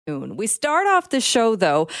We start off the show,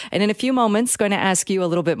 though, and in a few moments, going to ask you a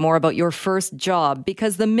little bit more about your first job,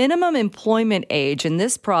 because the minimum employment age in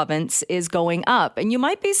this province is going up. And you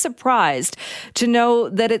might be surprised to know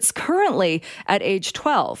that it's currently at age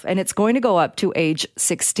 12, and it's going to go up to age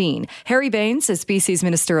 16. Harry Bains is BC's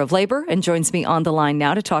Minister of Labour and joins me on the line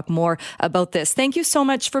now to talk more about this. Thank you so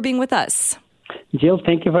much for being with us. Jill,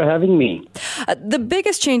 thank you for having me. The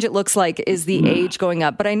biggest change, it looks like, is the age going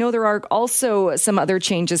up. But I know there are also some other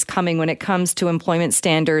changes coming when it comes to employment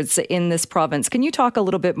standards in this province. Can you talk a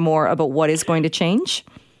little bit more about what is going to change?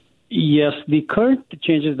 Yes, the current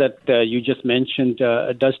changes that you just mentioned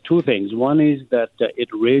does two things. One is that it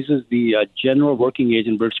raises the general working age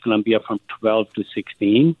in British Columbia from 12 to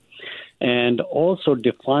 16, and also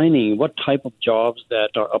defining what type of jobs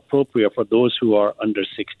that are appropriate for those who are under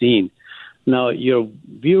 16. Now, your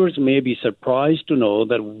viewers may be surprised to know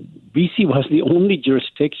that BC was the only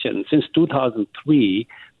jurisdiction since 2003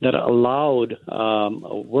 that allowed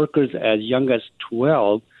workers as young as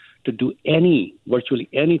 12 to do virtually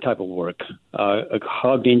any type of work,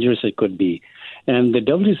 how dangerous it could be. And the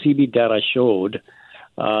WCB data showed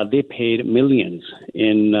they paid millions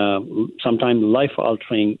in sometimes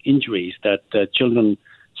life-altering injuries that children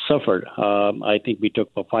suffered. I think we took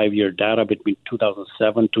a 5-year data between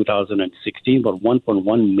 2007 2016, about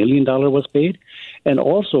 $1.1 million was paid. And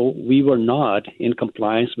also, we were not in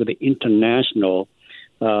compliance with the international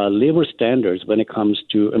labor standards when it comes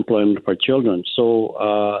to employment for children.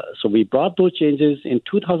 So we brought those changes in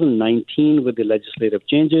 2019 with the legislative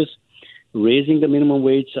changes, raising the minimum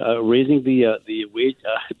wage, raising the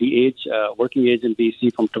working age in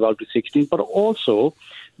BC from 12 to 16, but also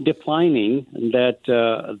defining that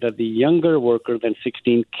the younger worker than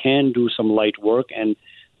 16 can do some light work, and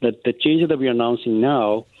that the changes that we are announcing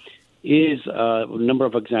now is a number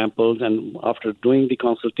of examples. And after doing the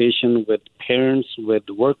consultation with parents, with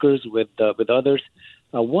workers, with others,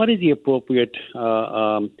 what is the appropriate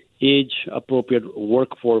age-appropriate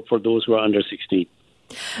work for those who are under 16?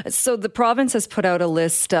 So the province has put out a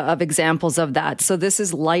list of examples of that. So this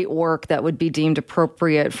is light work that would be deemed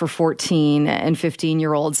appropriate for 14 and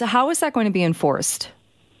 15-year-olds. So how is that going to be enforced?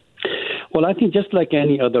 Well, I think just like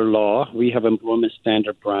any other law, we have employment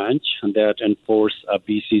standard branch that enforce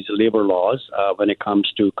BC's labor laws when it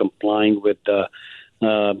comes to complying with the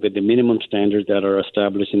minimum standards that are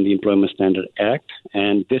established in the Employment Standard Act.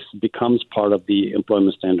 And this becomes part of the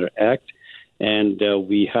Employment Standard Act. And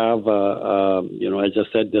we have, as I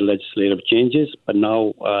said, the legislative changes, but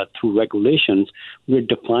now through regulations, we're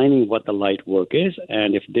defining what the light work is.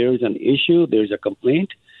 And if there is an issue, there's a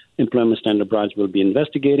complaint, Employment Standard Branch will be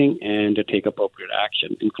investigating and to take appropriate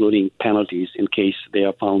action, including penalties in case they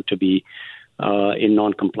are found to be in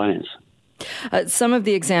non-compliance. Some of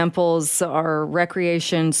the examples are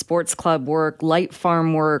recreation, sports club work, light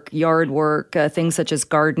farm work, yard work, things such as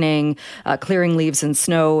gardening, clearing leaves and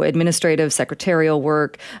snow, administrative, secretarial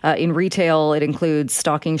work. In retail, it includes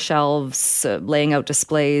stocking shelves, laying out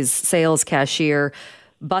displays, sales cashier,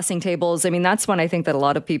 bussing tables. I mean, that's one I think that a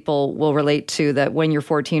lot of people will relate to, that when you're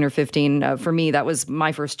 14 or 15, for me, that was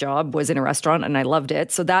my first job, was in a restaurant, and I loved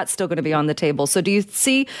it. So that's still going to be on the table. So do you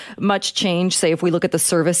see much change, say, if we look at the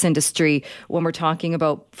service industry, when we're talking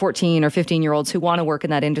about 14 or 15-year-olds who want to work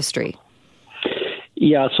in that industry?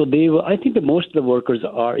 Yeah, so I think that most of the workers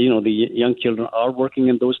are, the young children are working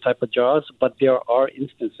in those type of jobs, but there are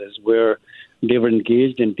instances where they were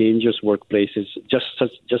engaged in dangerous workplaces,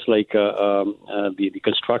 just like the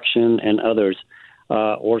construction and others,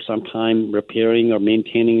 or sometimes repairing or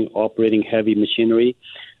maintaining, operating heavy machinery.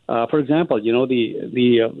 For example,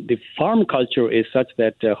 the farm culture is such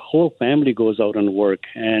that the whole family goes out and work,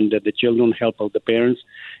 and the children help out the parents,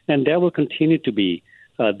 and that will continue to be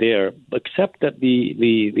there, except that the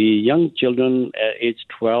young children at age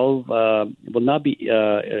 12 will not be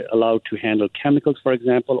allowed to handle chemicals, for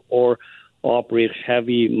example, or operate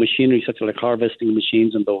heavy machinery such as like harvesting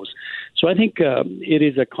machines and those. So I think it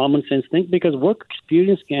is a common sense thing, because work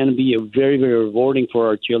experience can be very, very rewarding for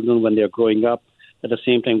our children when they're growing up, at the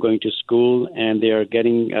same time going to school, and they're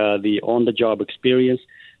getting the on-the-job experience.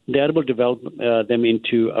 That will develop them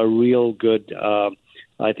into a real good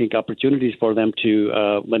I think opportunities for them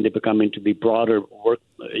to when they become into the broader work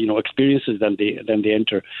experiences than they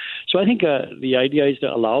enter. So I think the idea is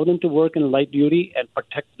to allow them to work in light duty and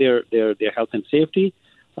protect their health and safety.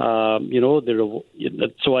 So I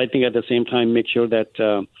think at the same time make sure that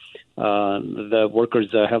the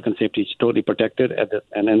workers' health and safety is totally protected,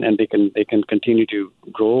 and they can continue to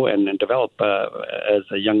grow and develop as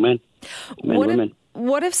a young men and women.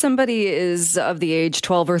 What if somebody is of the age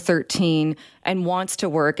 12 or 13 and wants to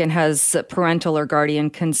work and has parental or guardian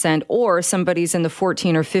consent, or somebody's in the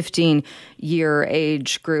 14 or 15 year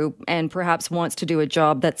age group and perhaps wants to do a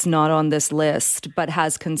job that's not on this list but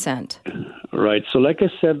has consent? Right. So like I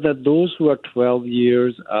said, that those who are 12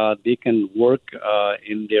 years, they can work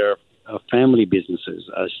in their family businesses,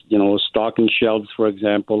 stocking shelves, for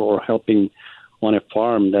example, or helping on a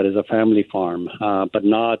farm that is a family farm, but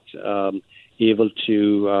not able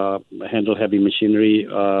to handle heavy machinery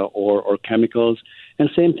or chemicals. And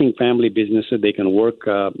same thing, family businesses, they can work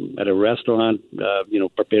at a restaurant,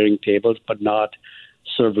 preparing tables, but not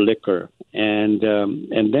serve liquor. And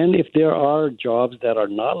then if there are jobs that are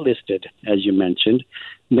not listed, as you mentioned,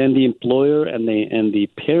 then the employer and the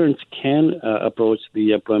parents can approach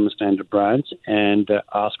the Employment Standard Branch and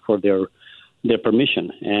ask for their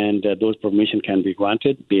permission, and those permission can be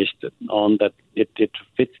granted based on that it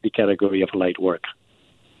fits the category of light work.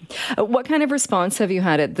 What kind of response have you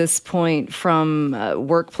had at this point from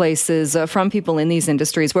workplaces, from people in these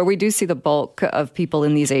industries where we do see the bulk of people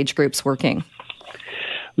in these age groups working?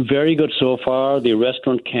 Very good so far. The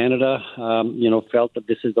Restaurant Canada, felt that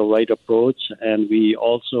this is the right approach, and we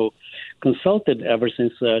also consulted ever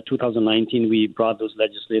since 2019. We brought those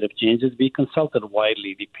legislative changes. We consulted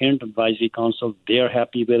widely. The Parent Advisory Council, they're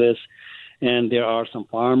happy with us, and there are some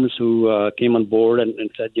farmers who came on board and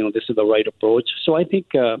said, this is the right approach. So I think,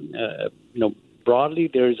 broadly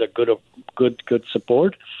there is a good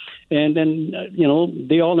support. And then,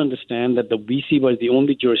 they all understand that the BC was the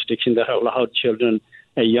only jurisdiction that allowed children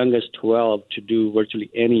as young as 12 to do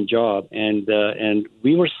virtually any job. And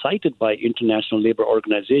we were cited by International Labour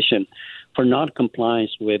Organization for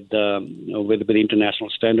non-compliance with the international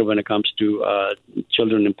standard when it comes to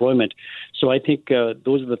children employment. So I think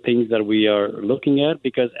those are the things that we are looking at,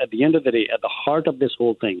 because at the end of the day, at the heart of this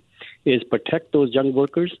whole thing is protect those young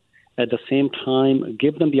workers. At the same time,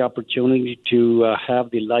 give them the opportunity to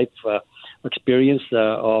have the life experience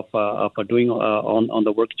of doing on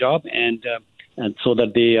the work job, and so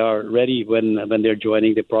that they are ready when they're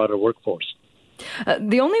joining the broader workforce.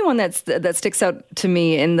 The only one that sticks out to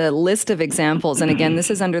me in the list of examples, and again, this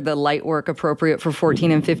is under the light work appropriate for 14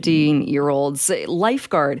 and 15-year-olds,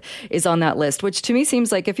 lifeguard is on that list, which to me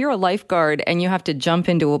seems like if you're a lifeguard and you have to jump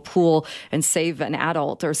into a pool and save an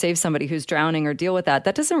adult or save somebody who's drowning or deal with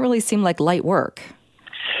that doesn't really seem like light work.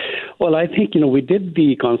 Well, I think, we did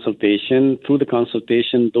the consultation. Through the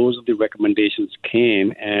consultation, those are the recommendations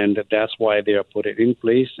came, and that's why they are put in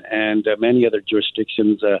place. And many other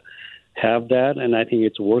jurisdictions have that, and I think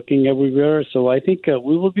it's working everywhere. So I think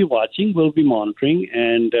we will be watching, we'll be monitoring,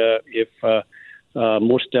 and if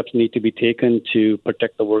more steps need to be taken to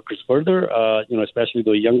protect the workers further, especially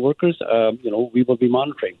the young workers, we will be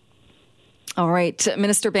monitoring. All right,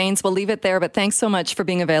 Minister Bains, we'll leave it there, but thanks so much for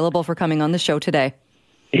being available, for coming on the show today.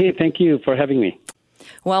 Hey, thank you for having me.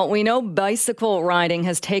 Well, we know bicycle riding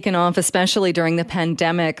has taken off, especially during the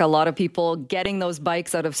pandemic. A lot of people getting those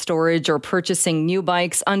bikes out of storage or purchasing new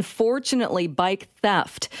bikes. Unfortunately, bike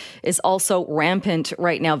theft is also rampant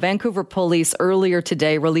right now. Vancouver police earlier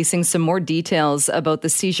today releasing some more details about the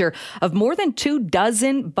seizure of more than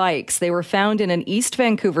 24 bikes. They were found in an East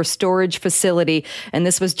Vancouver storage facility, and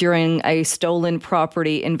this was during a stolen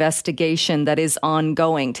property investigation that is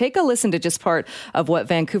ongoing. Take a listen to just part of what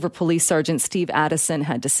Vancouver Police Sergeant Steve Addison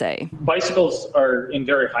had to say. Bicycles are in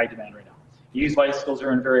very high demand right now. Used bicycles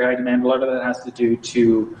are in very high demand. A lot of that has to do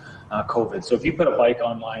to COVID. So if you put a bike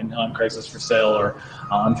online on Craigslist for sale or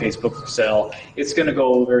on Facebook for sale, it's going to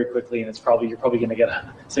go very quickly, and you're probably going to get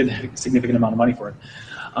a significant amount of money for it.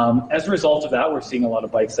 As a result of that, we're seeing a lot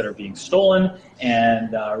of bikes that are being stolen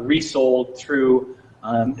and resold through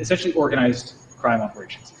essentially organized crime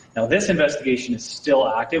operations. Now, this investigation is still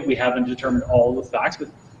active. We haven't determined all the facts, but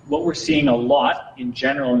what we're seeing a lot in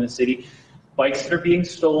general in the city, bikes that are being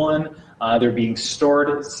stolen, they're being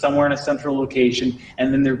stored somewhere in a central location,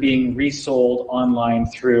 and then they're being resold online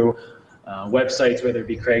through websites, whether it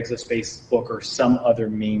be Craigslist, Facebook, or some other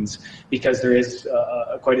means, because there is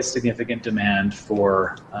quite a significant demand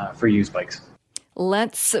for used bikes.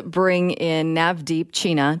 Let's bring in Navdeep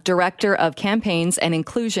China, Director of Campaigns and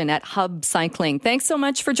Inclusion at Hub Cycling. Thanks so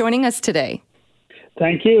much for joining us today.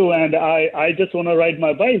 Thank you, and I just want to ride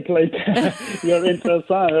my bike like your intro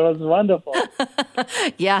song. It was wonderful.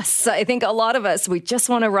 Yes, I think a lot of us, we just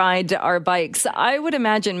want to ride our bikes. I would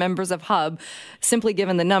imagine members of Hub, simply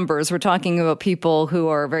given the numbers, we're talking about people who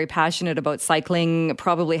are very passionate about cycling,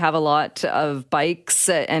 probably have a lot of bikes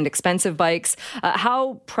and expensive bikes.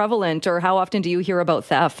 How prevalent or how often do you hear about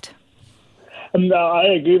theft? I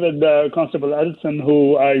agree with Constable Edison,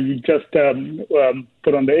 who you just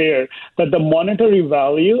put on the air, that the monetary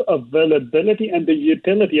value, availability, and the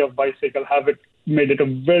utility of bicycle have made it a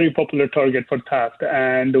very popular target for theft.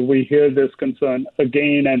 And we hear this concern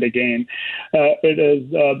again and again. It is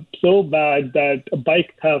so bad that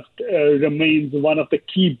bike theft remains one of the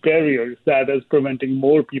key barriers that is preventing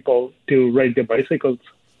more people to ride their bicycles.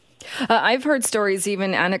 I've heard stories,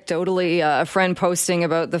 even anecdotally, a friend posting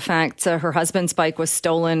about the fact her husband's bike was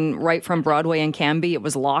stolen right from Broadway in Cambie. It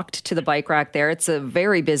was locked to the bike rack there. It's a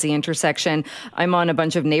very busy intersection. I'm on a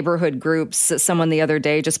bunch of neighborhood groups. Someone the other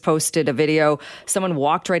day just posted a video. Someone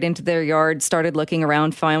walked right into their yard, started looking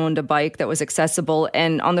around, found a bike that was accessible.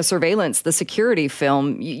 And on the surveillance, the security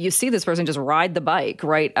film, you see this person just ride the bike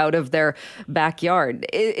right out of their backyard.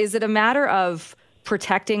 Is it a matter of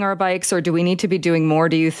protecting our bikes, or do we need to be doing more,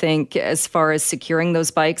 do you think, as far as securing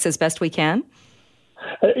those bikes as best we can?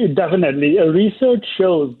 Definitely. Research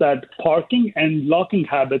shows that parking and locking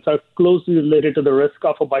habits are closely related to the risk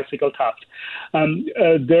of a bicycle theft.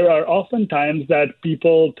 There are often times that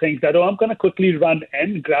people think that, I'm going to quickly run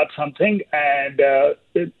in, grab something, and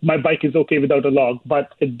my bike is okay without a lock,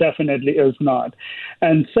 but it definitely is not.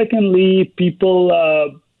 And secondly,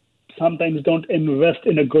 people sometimes don't invest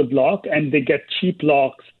in a good lock, and they get cheap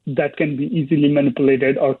locks that can be easily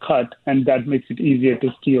manipulated or cut, and that makes it easier to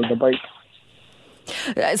steal the bike.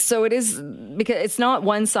 So it is, because it's not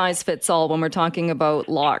one size fits all when we're talking about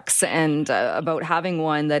locks, and about having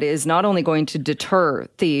one that is not only going to deter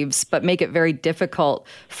thieves, but make it very difficult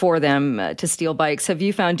for them to steal bikes. Have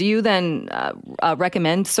you found, do you then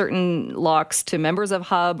recommend certain locks to members of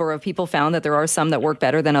Hub, or have people found that there are some that work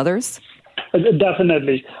better than others?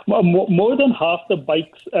 Definitely. More than half the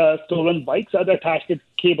stolen bikes are attached with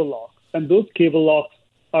cable locks. And those cable locks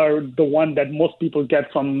are the one that most people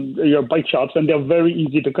get from your bike shops, and they're very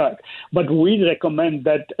easy to cut. But we recommend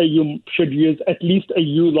that you should use at least a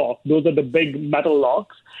U-lock. Those are the big metal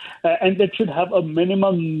locks. And that should have a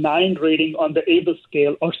minimum 9 rating on the ABIS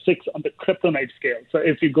scale or 6 on the kryptonite scale. So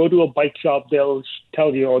if you go to a bike shop, they'll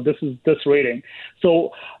tell you, this is this rating.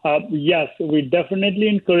 So yes, we definitely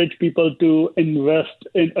encourage people to invest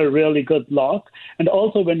in a really good lock. And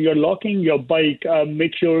also when you're locking your bike,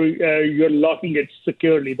 make sure you're locking it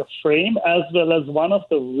securely, the frame as well as one of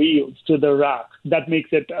the wheels to the rack. That makes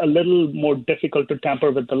it a little more difficult to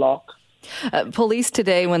tamper with the lock. Police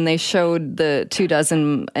today, when they showed the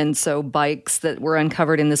 24 and so bikes that were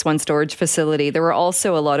uncovered in this one storage facility, there were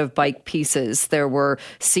also a lot of bike pieces. There were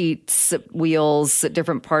seats, wheels,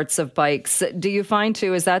 different parts of bikes. Do you find,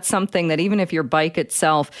 too, is that something that even if your bike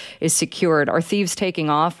itself is secured, are thieves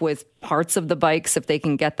taking off with parts of the bikes if they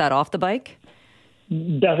can get that off the bike?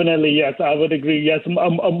 Definitely, yes, I would agree. Yes,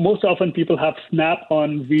 most often people have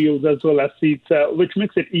snap-on wheels as well as seats, which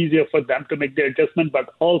makes it easier for them to make their adjustment,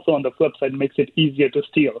 but also on the flip side makes it easier to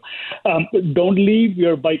steal. Don't leave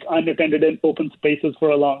your bike unattended in open spaces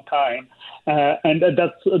for a long time. And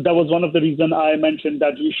that was one of the reasons I mentioned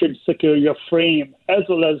that you should secure your frame as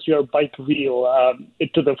well as your bike wheel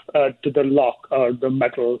to the lock or the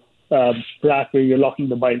metal rack where you're locking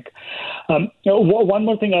the bike. One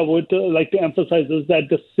more thing I would like to emphasize is that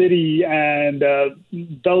the city and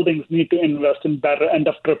buildings need to invest in better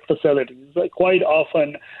end-of-trip facilities. Quite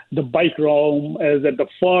often, the bike roam is at the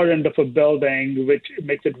far end of a building, which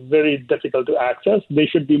makes it very difficult to access. They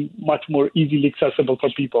should be much more easily accessible for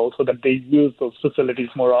people so that they use those facilities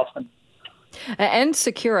more often. And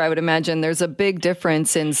secure, I would imagine. There's a big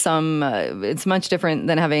difference in some, it's much different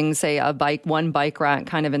than having, say, one bike rack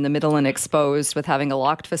kind of in the middle and exposed, with having a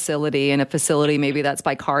locked facility and a facility maybe that's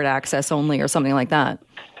by card access only or something like that.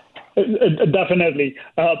 Definitely.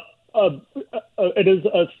 It is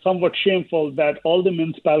somewhat shameful that all the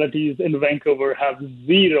municipalities in Vancouver have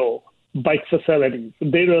zero bike facilities.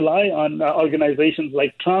 They rely on organizations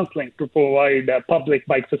like TransLink to provide public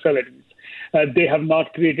bike facilities. They have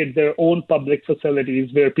not created their own public facilities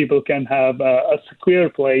where people can have a secure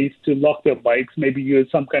place to lock their bikes, maybe use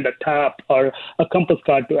some kind of tap or a compass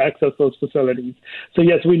card to access those facilities. So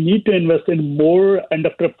yes, we need to invest in more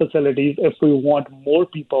end-of-trip facilities if we want more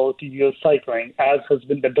people to use cycling, as has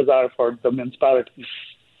been the desire for the municipalities.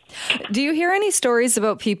 Do you hear any stories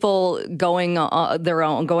about people going on their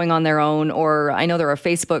own, or I know there are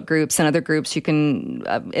Facebook groups and other groups you can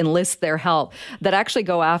enlist their help that actually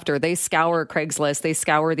go after, they scour Craigslist, they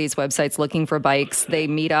scour these websites looking for bikes, they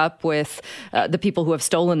meet up with the people who have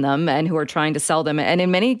stolen them and who are trying to sell them. And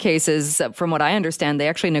in many cases, from what I understand, they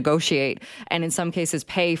actually negotiate and in some cases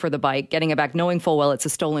pay for the bike, getting it back, knowing full well it's a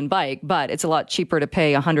stolen bike, but it's a lot cheaper to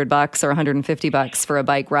pay $100 or $150 for a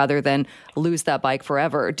bike rather than lose that bike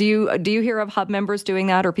forever. Do you hear of Hub members doing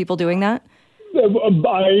that or people doing that?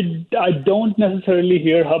 I don't necessarily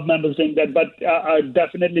hear hub members doing that, but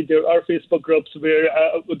definitely there are Facebook groups where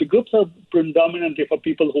the groups are predominantly for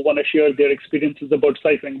people who want to share their experiences about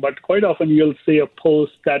cycling. But quite often you'll see a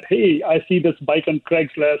post that, hey, I see this bike on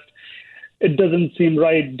Craigslist. It doesn't seem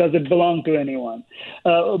right. Does it belong to anyone?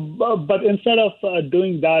 But instead of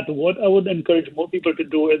doing that, what I would encourage more people to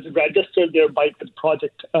do is register their bike with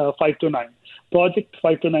Project 529. Project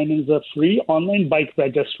 529 is a free online bike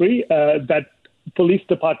registry that police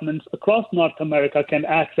departments across North America can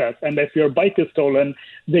access. And if your bike is stolen,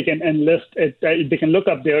 they can enlist it. They can look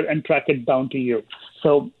up there and track it down to you.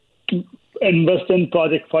 So invest in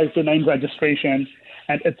Project 529 registration.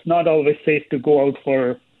 And it's not always safe to go out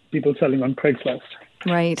for people selling on Craigslist.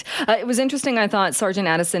 Right. It was interesting, I thought Sergeant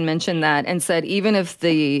Addison mentioned that and said even if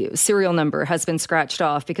the serial number has been scratched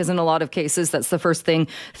off, because in a lot of cases that's the first thing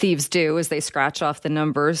thieves do is they scratch off the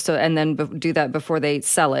numbers and then do that before they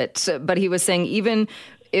sell it. But he was saying even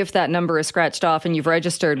if that number is scratched off and you've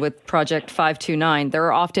registered with Project 529, there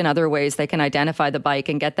are often other ways they can identify the bike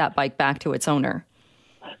and get that bike back to its owner.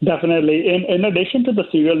 Definitely. In addition to the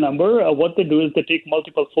serial number, what they do is they take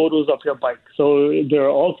multiple photos of your bike. So there are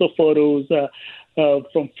also photos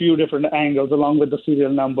from few different angles along with the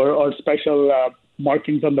serial number or special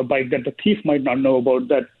markings on the bike that the thief might not know about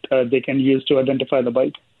that they can use to identify the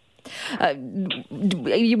bike. I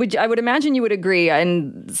would imagine you would agree,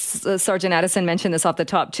 and Sergeant Addison mentioned this off the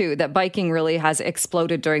top too, that biking really has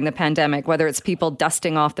exploded during the pandemic, whether it's people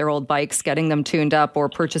dusting off their old bikes, getting them tuned up, or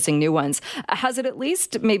purchasing new ones. Has it at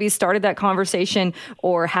least maybe started that conversation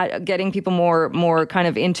or getting people more kind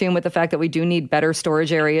of in tune with the fact that we do need better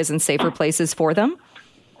storage areas and safer places for them?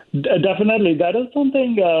 Definitely. That is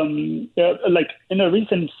something like in a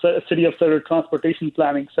recent City of Surrey Transportation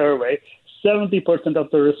Planning survey, 70% of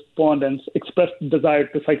the respondents expressed desire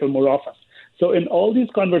to cycle more often. So in all these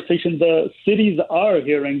conversations, the cities are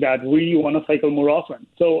hearing that we want to cycle more often.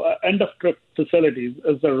 So end-of-trip facilities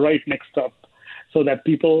is the right next step so that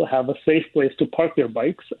people have a safe place to park their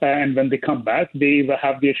bikes. And when they come back, they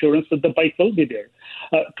have the assurance that the bike will be there.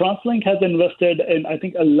 TransLink has invested in, I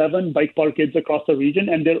think, 11 bike parkades across the region,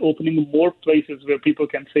 and they're opening more places where people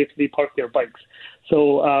can safely park their bikes.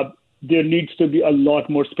 So there needs to be a lot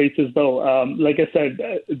more spaces, though. Like I said,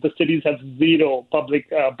 the cities have zero public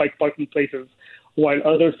bike parking places, while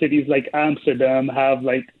other cities like Amsterdam have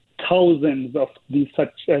like thousands of these such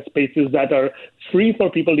spaces that are free for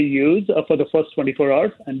people to use for the first 24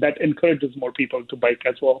 hours, and that encourages more people to bike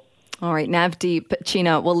as well. All right, Navdeep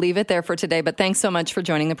Cheena, we'll leave it there for today, but thanks so much for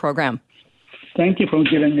joining the program. Thank you for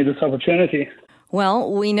giving me this opportunity.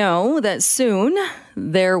 Well, we know that soon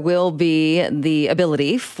there will be the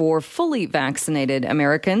ability for fully vaccinated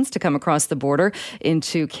Americans to come across the border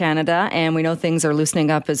into Canada. And we know things are loosening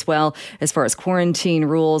up as well as far as quarantine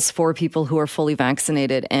rules for people who are fully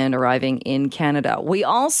vaccinated and arriving in Canada. We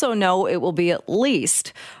also know it will be at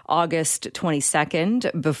least August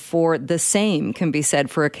 22nd before the same can be said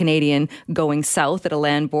for a Canadian going south at a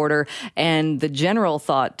land border. And the general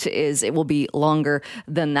thought is it will be longer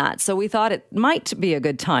than that. So we thought it might be a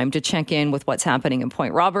good time to check in with what's happening in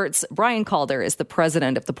Point Roberts. Brian Calder is the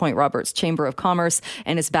president of the Point Roberts Chamber of Commerce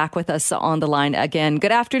and is back with us on the line again.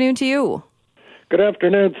 Good afternoon to you. Good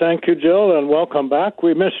afternoon. Thank you, Jill, and welcome back.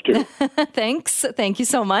 We missed you. Thanks. Thank you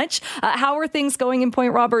so much. How are things going in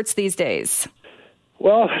Point Roberts these days?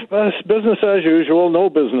 Well, business as usual, no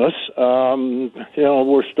business.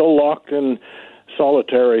 We're still locked in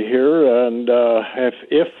solitary here, and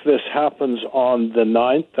if this happens on the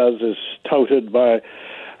 9th, as is touted by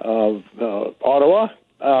Ottawa,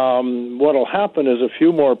 what'll happen is a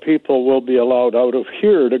few more people will be allowed out of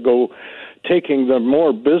here to go taking the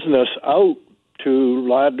more business out to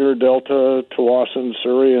Ladner, Delta, Tawasin,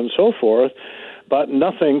 Surrey, and so forth, but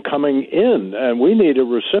nothing coming in. And we need a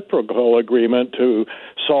reciprocal agreement to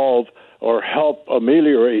solve or help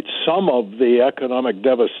ameliorate some of the economic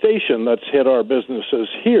devastation that's hit our businesses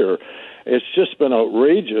here. It's just been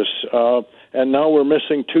outrageous. And now we're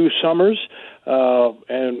missing 2 summers,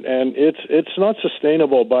 and it's not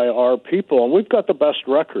sustainable by our people. And we've got the best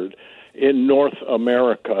record in North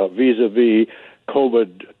America vis-a-vis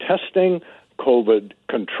COVID testing, COVID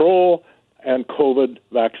control, and COVID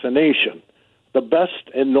vaccination. The best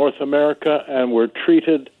in North America, and we're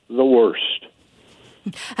treated the worst.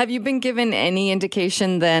 Have you been given any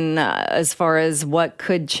indication then as far as what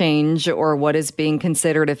could change or what is being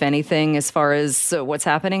considered, if anything, as far as what's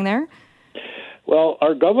happening there? Well,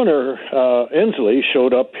 our governor, Inslee,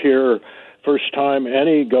 showed up here first time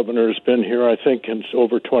any governor's been here, I think, in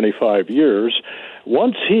over 25 years.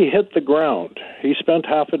 Once he hit the ground, he spent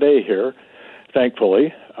half a day here,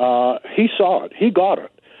 thankfully. He saw it. He got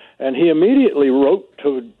it. And he immediately wrote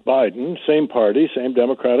to Biden, same party, same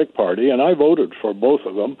Democratic Party, and I voted for both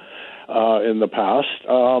of them in the past.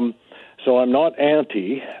 So I'm not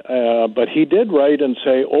anti, but he did write and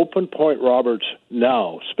say, open Point Roberts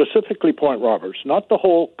now, specifically Point Roberts, not the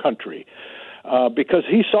whole country, because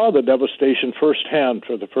he saw the devastation firsthand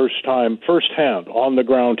for the first time, firsthand on the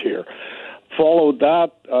ground here. Followed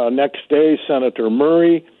that, next day, Senator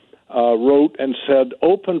Murray wrote and said,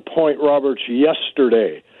 open Point Roberts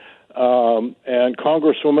yesterday. And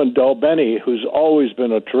Congresswoman Delbeni, who's always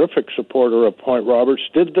been a terrific supporter of Point Roberts,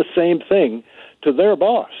 did the same thing to their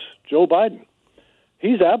boss, Joe Biden.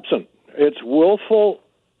 He's absent. It's willful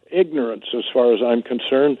ignorance as far as I'm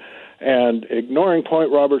concerned, and ignoring Point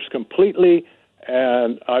Roberts completely.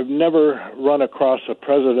 And I've never run across a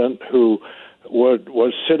president who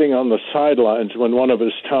was sitting on the sidelines when one of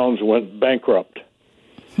his towns went bankrupt.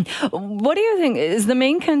 What do you think is the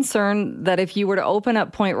main concern, that if you were to open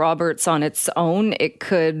up Point Roberts on its own, it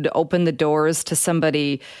could open the doors to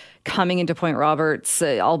somebody coming into Point Roberts,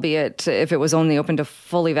 albeit if it was only open to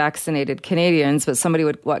fully vaccinated Canadians, but somebody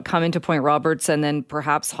would come into Point Roberts and then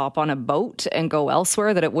perhaps hop on a boat and go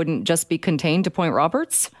elsewhere, that it wouldn't just be contained to Point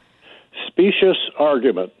Roberts? Specious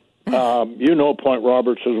argument. You know Point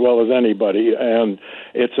Roberts as well as anybody, and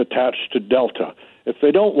it's attached to Delta. If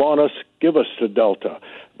they don't want us, give us to Delta.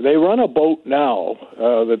 They run a boat now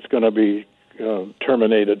that's going to be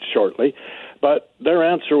terminated shortly, but their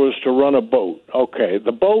answer was to run a boat. Okay,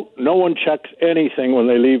 the boat, no one checks anything when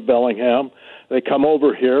they leave Bellingham. They come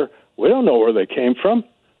over here. We don't know where they came from.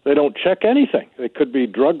 They don't check anything. They could be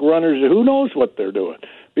drug runners. Who knows what they're doing,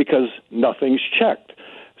 because nothing's checked.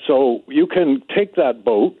 So you can take that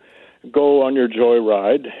boat, go on your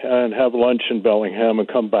joyride and have lunch in Bellingham and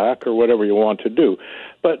come back, or whatever you want to do.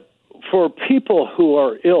 But for people who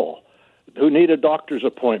are ill, who need a doctor's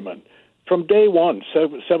appointment, from day one,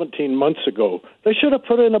 17 months ago, they should have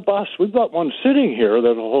put in a bus. We've got one sitting here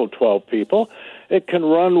that'll hold 12 people. It can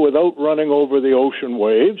run without running over the ocean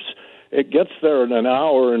waves. It gets there in an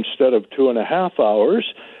hour instead of 2.5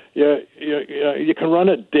 hours. You can run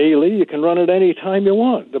it daily. You can run it any time you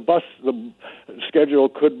want. The schedule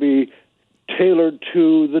could be tailored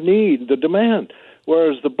to the need, the demand,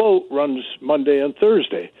 whereas the boat runs Monday and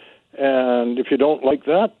Thursday. And if you don't like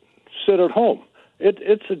that, sit at home.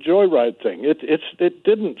 It's a joyride thing. It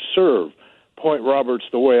didn't serve Point Roberts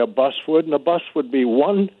the way a bus would, and a bus would be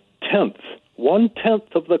one-tenth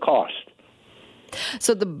of the cost.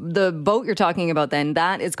 So the boat you're talking about then,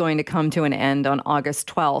 that is going to come to an end on August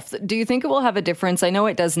 12th. Do you think it will have a difference? I know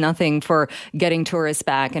it does nothing for getting tourists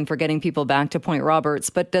back and for getting people back to Point Roberts,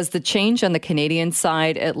 but does the change on the Canadian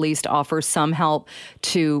side at least offer some help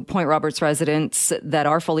to Point Roberts residents that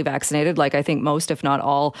are fully vaccinated, like I think most, if not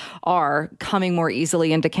all, are coming more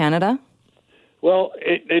easily into Canada? Well,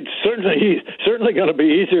 it's certainly going to be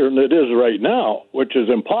easier than it is right now, which is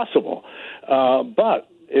impossible. But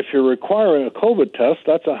if you're requiring a COVID test,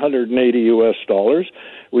 that's $180 US.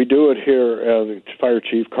 We do it here. The Fire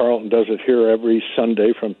Chief Carlton does it here every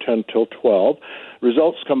Sunday from 10 till 12.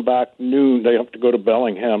 Results come back noon. They have to go to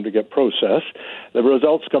Bellingham to get processed. The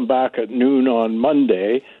results come back at noon on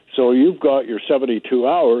Monday. So you've got your 72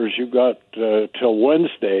 hours. You've got till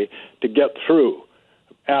Wednesday to get through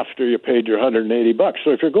after you paid your $180.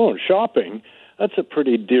 So if you're going shopping, that's a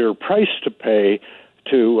pretty dear price to pay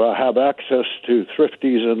to have access to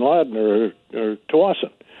Thrifties in Ladner or Tawasin.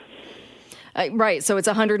 Right, so it's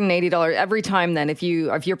 $180 every time. Then, if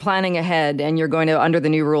you're planning ahead and you're going to, under the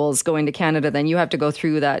new rules, going to Canada, then you have to go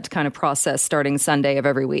through that kind of process starting Sunday of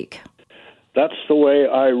every week. That's the way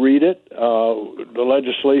I read it. The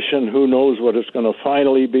legislation, who knows what it's going to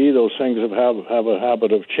finally be? Those things have a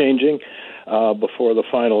habit of changing before the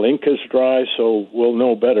final ink is dry. So we'll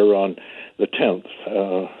know better on the 10th,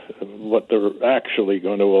 what they're actually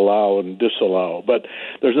going to allow and disallow. But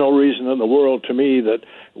there's no reason in the world to me that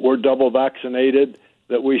we're double vaccinated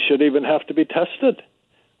that we should even have to be tested.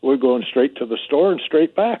 We're going straight to the store and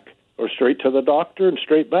straight back, or straight to the doctor and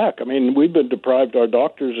straight back. I mean, we've been deprived, our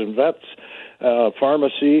doctors and vets,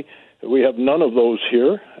 pharmacy. We have none of those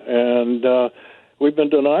here, and we've been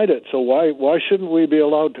denied it. So why shouldn't we be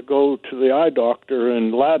allowed to go to the eye doctor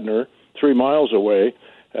in Ladner, 3 miles away?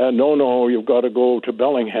 No, you've got to go to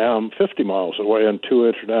Bellingham, 50 miles away, on 2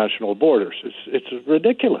 international borders. It's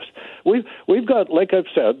ridiculous. We've got, like I've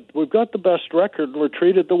said, we've got the best record, and we're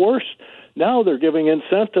treated the worst. Now they're giving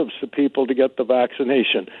incentives to people to get the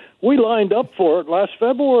vaccination. We lined up for it last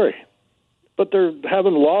February, but they're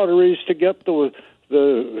having lotteries to get the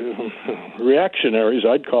reactionaries,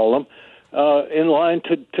 I'd call them, in line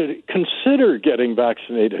to consider getting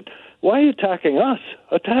vaccinated. Why are you attacking us?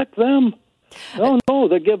 Attack them. No,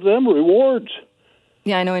 they give them rewards.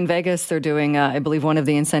 Yeah, I know in Vegas they're doing, I believe one of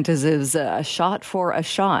the incentives is a shot for a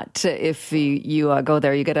shot. If you go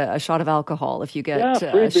there, you get a shot of alcohol. If you get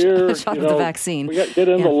free beer, a shot of the vaccine. We get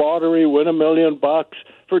in the lottery, win $1 million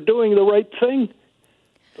for doing the right thing.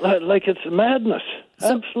 Like it's madness.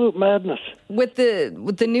 Absolute madness. With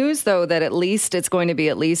the news, though, that at least it's going to be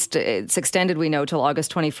it's extended, we know, till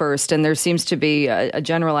August 21st, and there seems to be a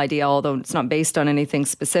general idea, although it's not based on anything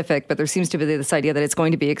specific, but there seems to be this idea that it's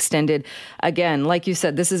going to be extended again. Like you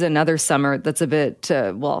said, this is another summer that's a bit,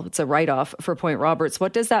 it's a write-off for Point Roberts.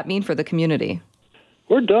 What does that mean for the community?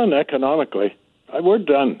 We're done economically. We're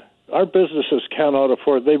done. Our businesses cannot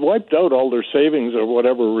afford. They've wiped out all their savings or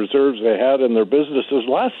whatever reserves they had in their businesses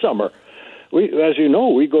last summer. As you know,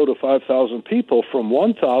 we go to 5,000 people from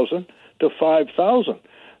 1,000 to 5,000.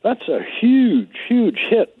 That's a huge, huge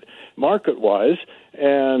hit market-wise.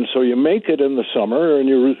 And so you make it in the summer and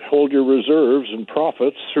you hold your reserves and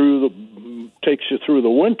profits takes you through the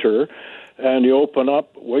winter, and you open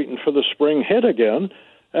up waiting for the spring hit again,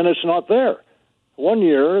 and it's not there. 1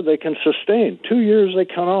 year they can sustain. 2 years they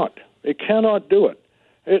cannot. They cannot do it.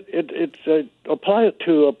 Apply it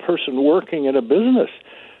to a person working in a business.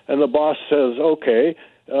 And the boss says, okay,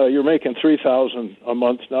 you're making $3,000 a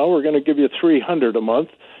month now. We're going to give you $300 a month,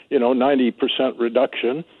 90%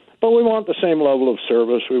 reduction. But we want the same level of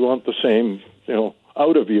service. We want the same,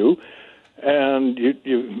 out of you. And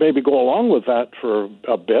you maybe go along with that for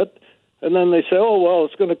a bit. And then they say, oh, well,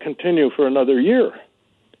 it's going to continue for another year.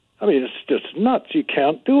 I mean, it's just nuts. You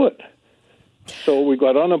can't do it. So we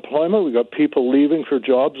got unemployment. We got people leaving for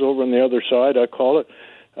jobs over on the other side, I call it,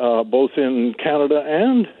 both in Canada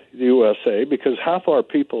and the USA, because half our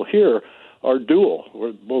people here are dual.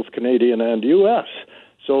 We're both Canadian and U.S.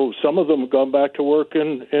 So some of them have gone back to work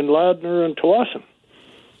in Ladner and Tawasin.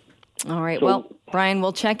 All right. Well, Brian,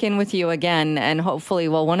 we'll check in with you again, and hopefully,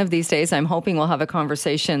 one of these days, I'm hoping we'll have a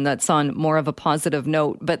conversation that's on more of a positive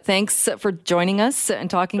note. But thanks for joining us and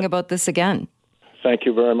talking about this again. Thank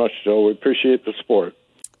you very much, Joe. We appreciate the support.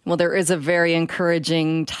 Well, there is a very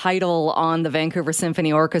encouraging title on the Vancouver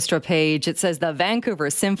Symphony Orchestra page. It says the Vancouver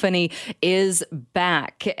Symphony is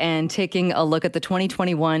back, and taking a look at the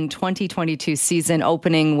 2021-2022 season,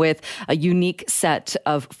 opening with a unique set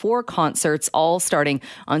of 4 concerts, all starting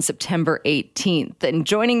on September 18th. And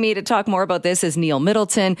joining me to talk more about this is Neil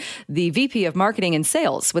Middleton, the VP of Marketing and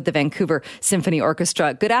Sales with the Vancouver Symphony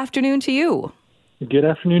Orchestra. Good afternoon to you. Good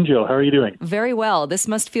afternoon, Jill. How are you doing? Very well. This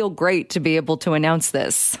must feel great to be able to announce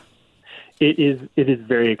this. It is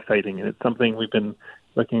very exciting, and it's something we've been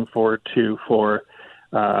looking forward to for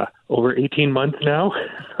over 18 months now.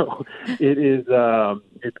 So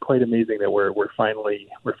it's quite amazing that we're finally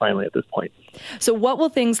at this point. So what will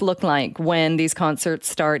things look like when these concerts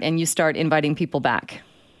start and you start inviting people back?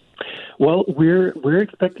 Well, we're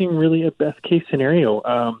expecting really a best case scenario.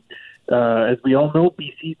 As we all know,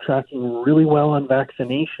 BC tracking really well on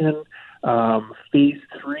vaccination. Phase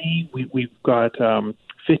 3, we've got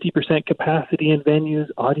 50% capacity in venues,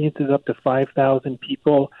 audiences up to 5,000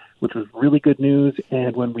 people, which was really good news.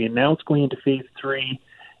 And when we announced going into Phase 3,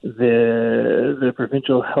 the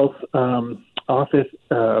provincial health office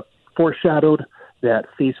foreshadowed that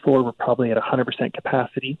Phase 4 we're probably at 100%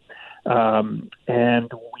 capacity,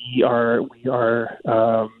 and we are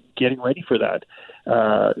getting ready for that.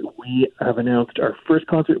 We have announced our first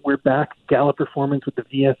concert. We're back, gala performance with the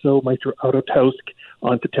VSO Maestro Autotausk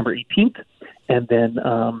on September 18th. And then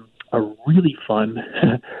a really fun,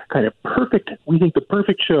 kind of perfect, we think the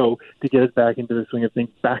perfect show to get us back into the swing of things,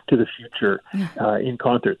 Back to the Future in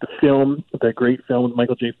concert. The great film with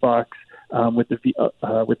Michael J. Fox with the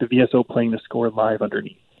VSO playing the score live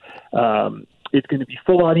underneath. It's going to be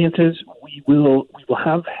full audiences. We will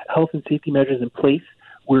have health and safety measures in place.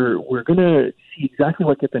 We're going to see exactly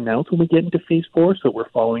what gets announced when we get into Phase 4, so we're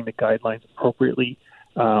following the guidelines appropriately.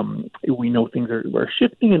 We know things are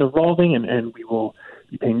shifting and evolving, and we will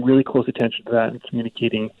be paying really close attention to that and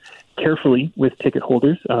communicating carefully with ticket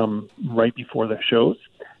holders right before the shows.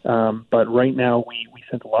 But right now, we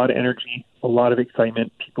sense a lot of energy, a lot of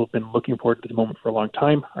excitement. People have been looking forward to this moment for a long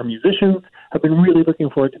time. Our musicians have been really looking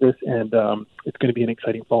forward to this, and it's going to be an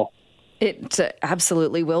exciting fall. It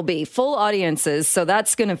absolutely will be. Full audiences, so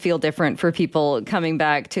that's going to feel different for people coming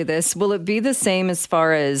back to this. Will it be the same as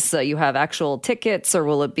far as you have actual tickets, or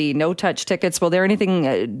will it be no-touch tickets? Will there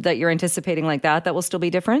anything that you're anticipating like that will still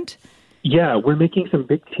be different? Yeah, we're making some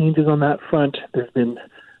big changes on that front. There's been,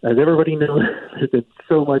 as everybody knows, there's been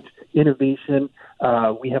so much innovation.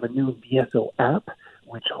 We have a new VSO app,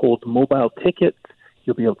 which holds mobile tickets.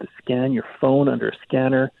 You'll be able to scan your phone under a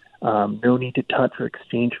scanner. No need to touch or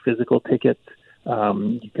exchange physical tickets.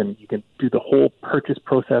 You can do the whole purchase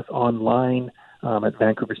process online at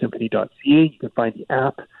vancouversymphony.ca. You can find the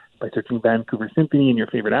app by searching Vancouver Symphony in your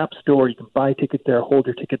favorite app store. You can buy tickets there, hold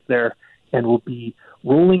your tickets there, and we'll be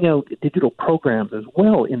rolling out digital programs as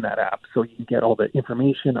well in that app, so you can get all the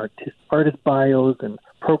information, artist bios, and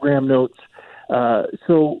program notes.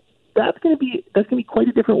 So that's going to be quite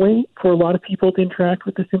a different way for a lot of people to interact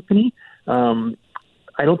with the symphony.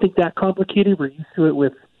 I don't think that complicated. We're used to it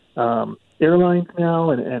with airlines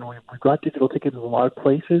now, and we've got digital tickets in a lot of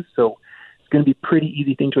places, so it's going to be a pretty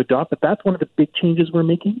easy thing to adopt. But that's one of the big changes we're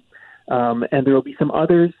making, and there will be some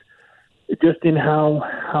others just in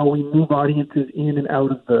how we move audiences in and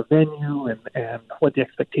out of the venue and what the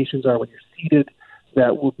expectations are when you're seated.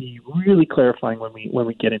 That will be really clarifying when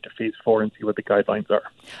we get into phase 4 and see what the guidelines are.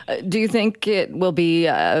 Do you think it will be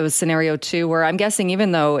a scenario too, where I'm guessing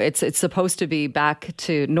even though it's supposed to be back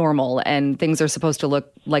to normal and things are supposed to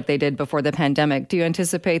look like they did before the pandemic, do you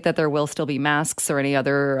anticipate that there will still be masks or any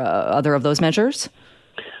other of those measures?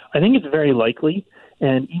 I think it's very likely,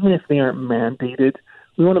 and even if they aren't mandated,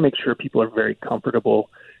 we want to make sure people are very comfortable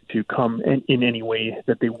to come in any way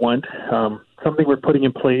that they want. Something we're putting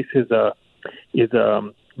in place is a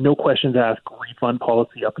no questions asked refund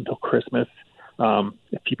policy up until Christmas.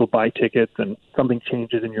 If people buy tickets and something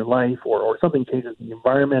changes in your life or something changes in the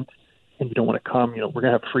environment and you don't want to come, we're going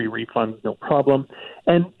to have free refunds, no problem.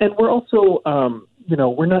 And we're also,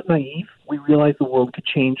 we're not naive. We realize the world could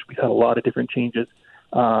change. We've had a lot of different changes.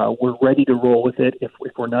 We're ready to roll with it. If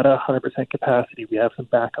we're not at 100% capacity, we have some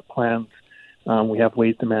backup plans. We have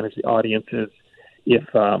ways to manage the audiences if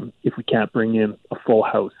we can't bring in a full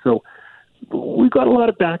house. So we've got a lot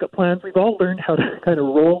of backup plans. We've all learned how to kind of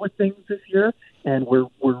roll with things this year, and we're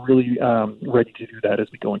really ready to do that as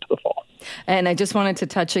we go into the fall. And I just wanted to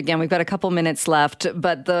touch again, we've got a couple minutes left,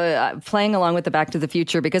 but the playing along with the Back to the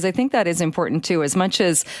Future, because I think that is important too. As much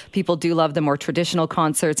as people do love the more traditional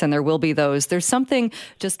concerts, and there will be those, there's something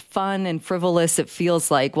just fun and frivolous, it feels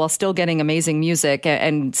like, while still getting amazing music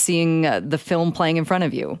and seeing the film playing in front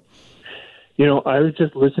of you. I was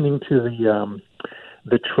just listening to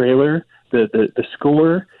the trailer, the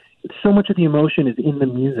score. So much of the emotion is in the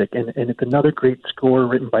music, and it's another great score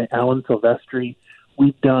written by Alan Silvestri.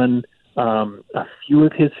 We've done a few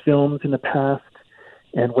of his films in the past,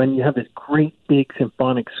 and when you have this great big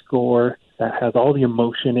symphonic score that has all the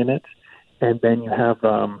emotion in it, and then you have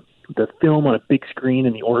the film on a big screen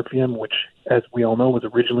in the Orpheum, which, as we all know, was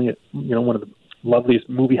originally one of the loveliest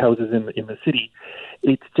movie houses in the city.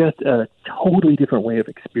 It's just a totally different way of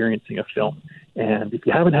experiencing a film. And if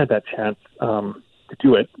you haven't had that chance to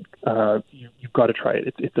do it, you've got to try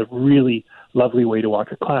it. It's a really lovely way to watch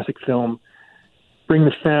a classic film. Bring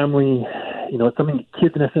the family. It's something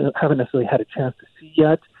kids haven't necessarily had a chance to see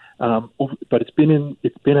yet. But it's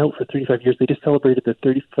been out for 35 years. They just celebrated the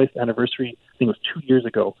 35th anniversary. I think it was 2 years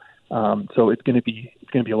ago. So it's going to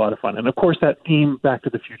be a lot of fun. And of course, that theme, Back to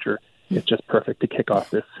the Future, is just perfect to kick off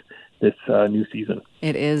this new season.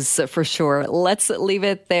 It is for sure. Let's leave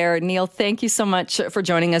it there. Neil, thank you so much for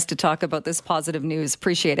joining us to talk about this positive news.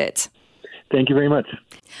 Appreciate it. Thank you very much.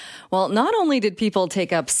 Well, not only did people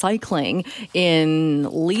take up cycling in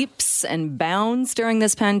leaps and bounds during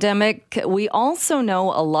this pandemic, we also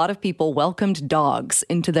know a lot of people welcomed dogs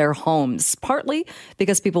into their homes, partly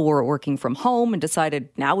because people were working from home and decided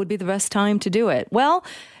now would be the best time to do it. Well,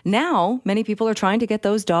 now many people are trying to get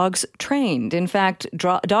those dogs trained. In fact,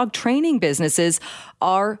 dog training businesses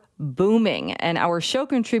are booming. And our show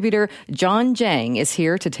contributor, John Jang, is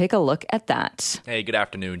here to take a look at that. Hey, good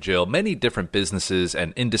afternoon, Jill. Many different businesses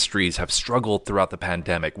and industries have struggled throughout the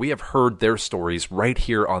pandemic. We have heard their stories right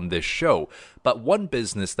here on this show. But one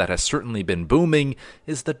business that has certainly been booming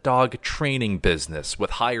is the dog training business.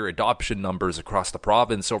 With higher adoption numbers across the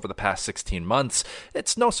province over the past 16 months,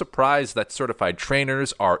 it's no surprise that certified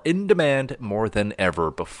trainers are in demand more than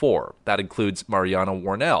ever before. That includes Mariana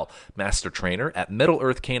Warnell, master trainer at Middle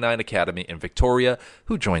Earth Canine Academy in Victoria,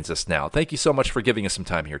 who joins us now. Thank you so much for giving us some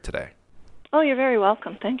time here today. Oh, you're very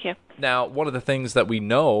welcome. Thank you. Now, one of the things that we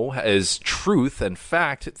know is truth and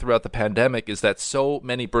fact throughout the pandemic is that so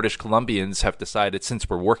many British Columbians have decided, since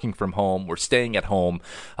we're working from home, we're staying at home,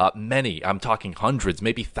 many, I'm talking hundreds,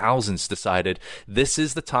 maybe thousands, decided this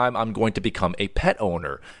is the time I'm going to become a pet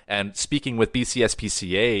owner. And speaking with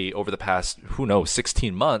BCSPCA over the past,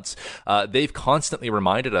 16 months, they've constantly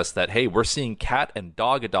reminded us that, hey, we're seeing cat and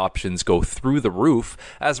dog adoptions go through the roof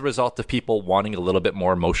as a result of people wanting a little bit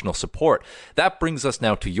more emotional support. That brings us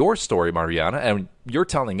now to your story, Mariana, and you're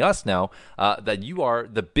telling us now that you are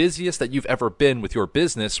the busiest that you've ever been with your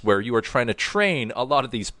business, where you are trying to train a lot of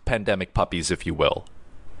these pandemic puppies, if you will.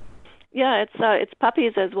 Yeah, it's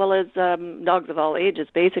puppies as well as dogs of all ages.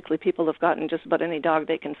 Basically, people have gotten just about any dog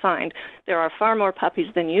they can find. There are far more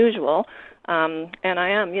puppies than usual, and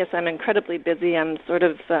I'm incredibly busy. I'm sort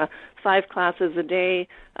of 5 classes a day,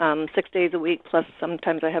 6 days a week, plus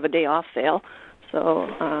sometimes I have a day off sale. So,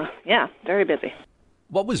 very busy.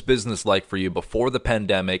 What was business like for you before the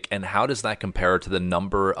pandemic, and how does that compare to the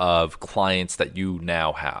number of clients that you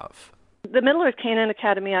now have? The Middle Earth Canine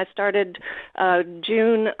Academy, I started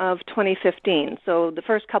June of 2015. So the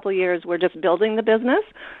first couple of years we're just building the business.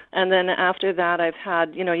 And then after that I've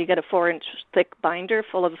had, you get a 4-inch thick binder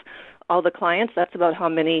full of all the clients. That's about how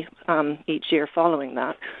many each year following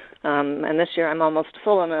that. And this year I'm almost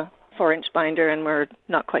full on a 4-inch binder, and we're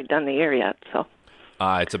not quite done the year yet. So.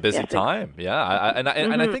 It's a busy time, yeah, and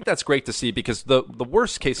I think that's great to see, because the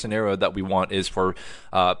worst case scenario that we want is for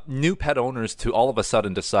new pet owners to all of a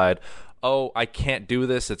sudden decide, oh, I can't do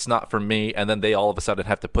this, it's not for me, and then they all of a sudden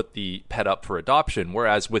have to put the pet up for adoption.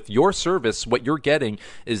 Whereas with your service, what you're getting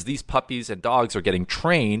is these puppies and dogs are getting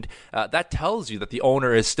trained. That tells you that the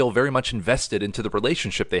owner is still very much invested into the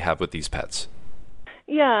relationship they have with these pets.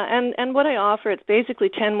 Yeah, and what I offer, it's basically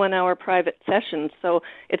 10 one-hour private sessions. So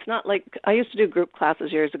it's not like, I used to do group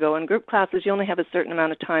classes years ago, and group classes, you only have a certain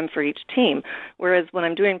amount of time for each team. Whereas when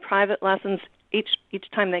I'm doing private lessons, each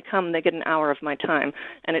time they come, they get an hour of my time.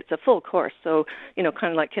 And it's a full course, so,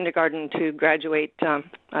 kind of like kindergarten to graduate,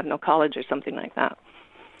 college or something like that.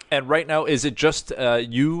 And right now, is it just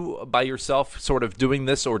you by yourself sort of doing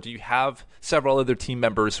this, or do you have several other team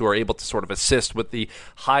members who are able to sort of assist with the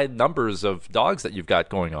high numbers of dogs that you've got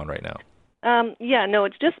going on right now?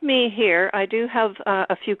 It's just me here. I do have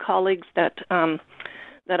a few colleagues that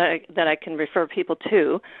I can refer people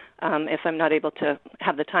to if I'm not able to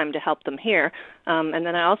have the time to help them here. And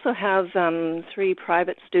then I also have 3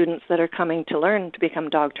 private students that are coming to learn to become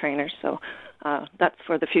dog trainers. So that's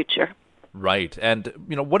for the future. Right. And,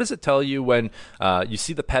 what does it tell you when you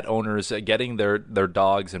see the pet owners getting their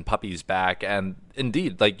dogs and puppies back, and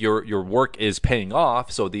indeed, like your work is paying off,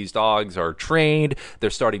 so these dogs are trained, they're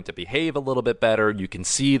starting to behave a little bit better, you can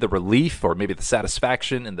see the relief or maybe the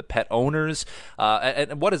satisfaction in the pet owners.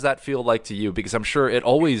 And what does that feel like to you? Because I'm sure it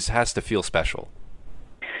always has to feel special.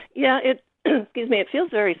 Yeah, it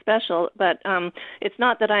feels very special, but it's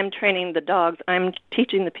not that I'm training the dogs. I'm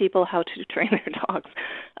teaching the people how to train their dogs.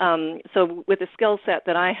 So with the skill set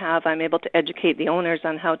that I have, I'm able to educate the owners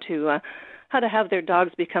on how to have their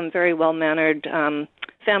dogs become very well-mannered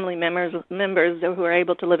family members who are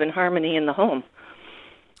able to live in harmony in the home.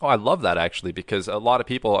 Oh, I love that, actually, because a lot of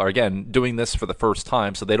people are, again, doing this for the first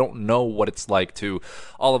time, so they don't know what it's like to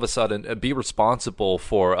all of a sudden be responsible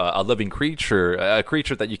for a living creature, a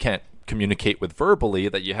creature that you can't communicate with verbally,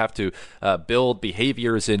 that you have to build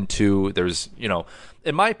behaviors into. There's,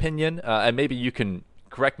 in my opinion, and maybe you can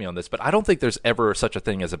correct me on this, but I don't think there's ever such a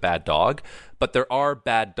thing as a bad dog, but there are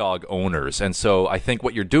bad dog owners. And so I think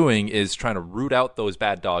what you're doing is trying to root out those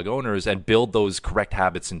bad dog owners and build those correct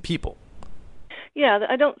habits in people. Yeah,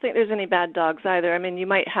 I don't think there's any bad dogs either. I mean, you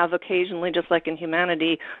might have occasionally, just like in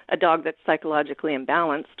humanity, a dog that's psychologically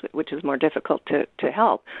imbalanced, which is more difficult to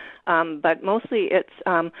help. But mostly it's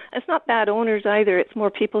not bad owners either. It's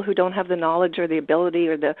more people who don't have the knowledge or the ability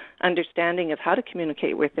or the understanding of how to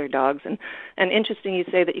communicate with their dogs. And interesting you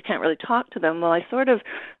say that you can't really talk to them. Well,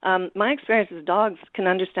 my experience is dogs can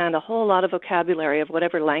understand a whole lot of vocabulary of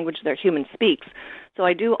whatever language their human speaks. So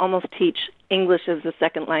I do almost teach English as a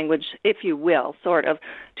second language, if you will, sort of,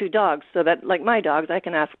 to dogs. So that, like my dogs, I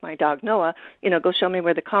can ask my dog Noah, go show me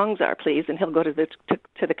where the Kongs are, please, and he'll go to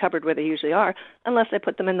the cupboard where they usually are, unless I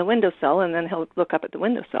put them in the windowsill, and then he'll look up at the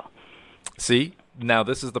windowsill. See? Now,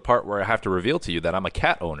 this is the part where I have to reveal to you that I'm a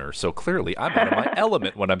cat owner, so clearly I'm out of my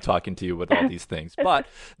element when I'm talking to you with all these things. But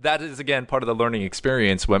that is, again, part of the learning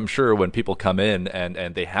experience. I'm sure when people come in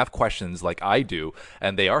and they have questions like I do,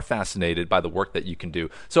 and they are fascinated by the work that you can do.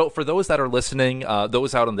 So for those that are listening,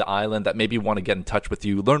 those out on the island that maybe want to get in touch with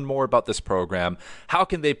you, learn more about this program, how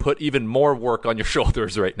can they put even more work on your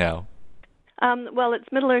shoulders right now? Well,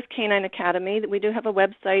 it's Middle Earth Canine Academy. We do have a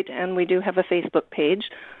website, and we do have a Facebook page.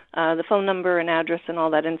 The phone number and address and all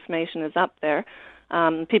that information is up there.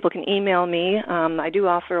 People can email me. I do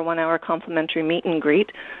offer a 1-hour complimentary meet and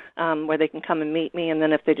greet where they can come and meet me, and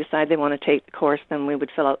then if they decide they want to take the course, then we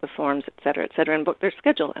would fill out the forms, et cetera, and book their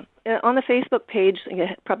schedule. On the Facebook page, you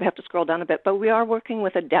probably have to scroll down a bit, but we are working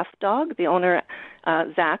with a deaf dog, the owner,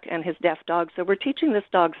 Zach, and his deaf dog. So we're teaching this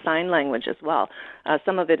dog sign language as well.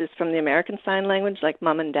 Some of it is from the American Sign Language, like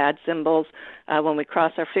mom and dad symbols. When we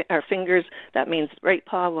cross our fingers, that means right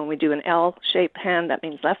paw. When we do an L-shaped hand, that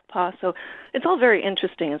means left paw. So it's all very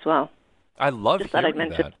interesting as well. I love just hearing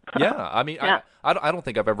that. Yeah, I mean, yeah. I don't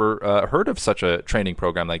think I've ever heard of such a training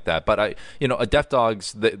program like that. But a deaf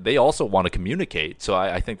dogs, they also want to communicate. So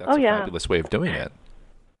I think that's a fabulous way of doing it.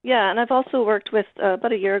 Yeah, and I've also worked with,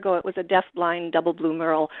 about a year ago, it was a deaf-blind double blue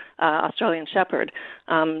merle Australian Shepherd.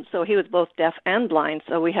 So he was both deaf and blind,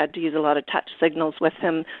 so we had to use a lot of touch signals with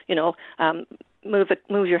him,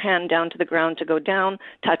 move your hand down to the ground to go down,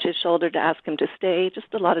 touch his shoulder to ask him to stay,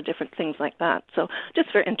 just a lot of different things like that. So just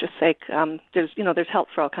for interest's sake, there's help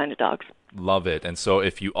for all kinds of dogs. Love it. And so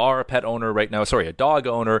if you are a pet owner right now, a dog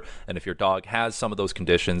owner, and if your dog has some of those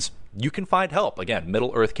conditions, you can find help. Again,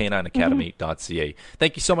 Middle-earth-Canine-Academy.ca.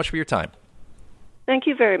 Thank you so much for your time. Thank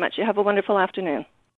you very much. You have a wonderful afternoon.